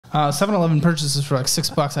7-Eleven purchases for like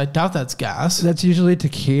 $6. I doubt that's gas. That's usually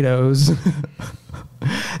taquitos.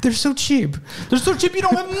 They're so cheap. They're so cheap you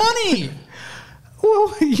don't have money.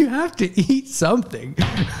 Well, you have to eat something.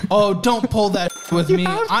 Oh, don't pull that with me.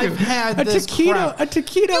 I've had this crap. A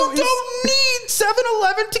taquito. You don't need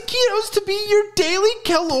 7-Eleven taquitos to be your daily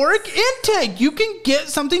caloric intake. You can get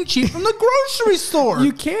something cheap from the grocery store.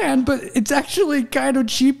 You can, but it's actually kind of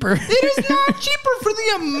cheaper. It is not cheaper for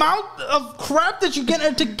the amount of crap that you get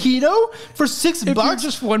in a taquito for $6. If you're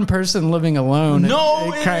just one person living alone,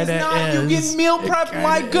 no, it is kind of not. You get meal prep.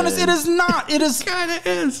 My goodness, it is not. It is kind of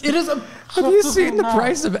is. It is a. Have you seen the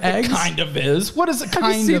price of eggs? It kind of is. What is it?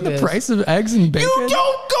 Have you seen the price of eggs and bacon? You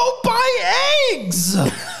don't go buy eggs.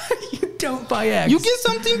 You don't buy eggs. You get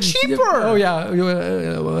something cheaper. Oh yeah.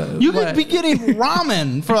 You could be getting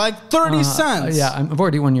ramen for like 30 cents. Yeah, I'm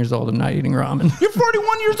 41 years old. I'm not eating ramen. You're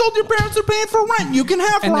 41 years old. Your parents are paying for rent. You can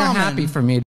have and ramen. They're happy for me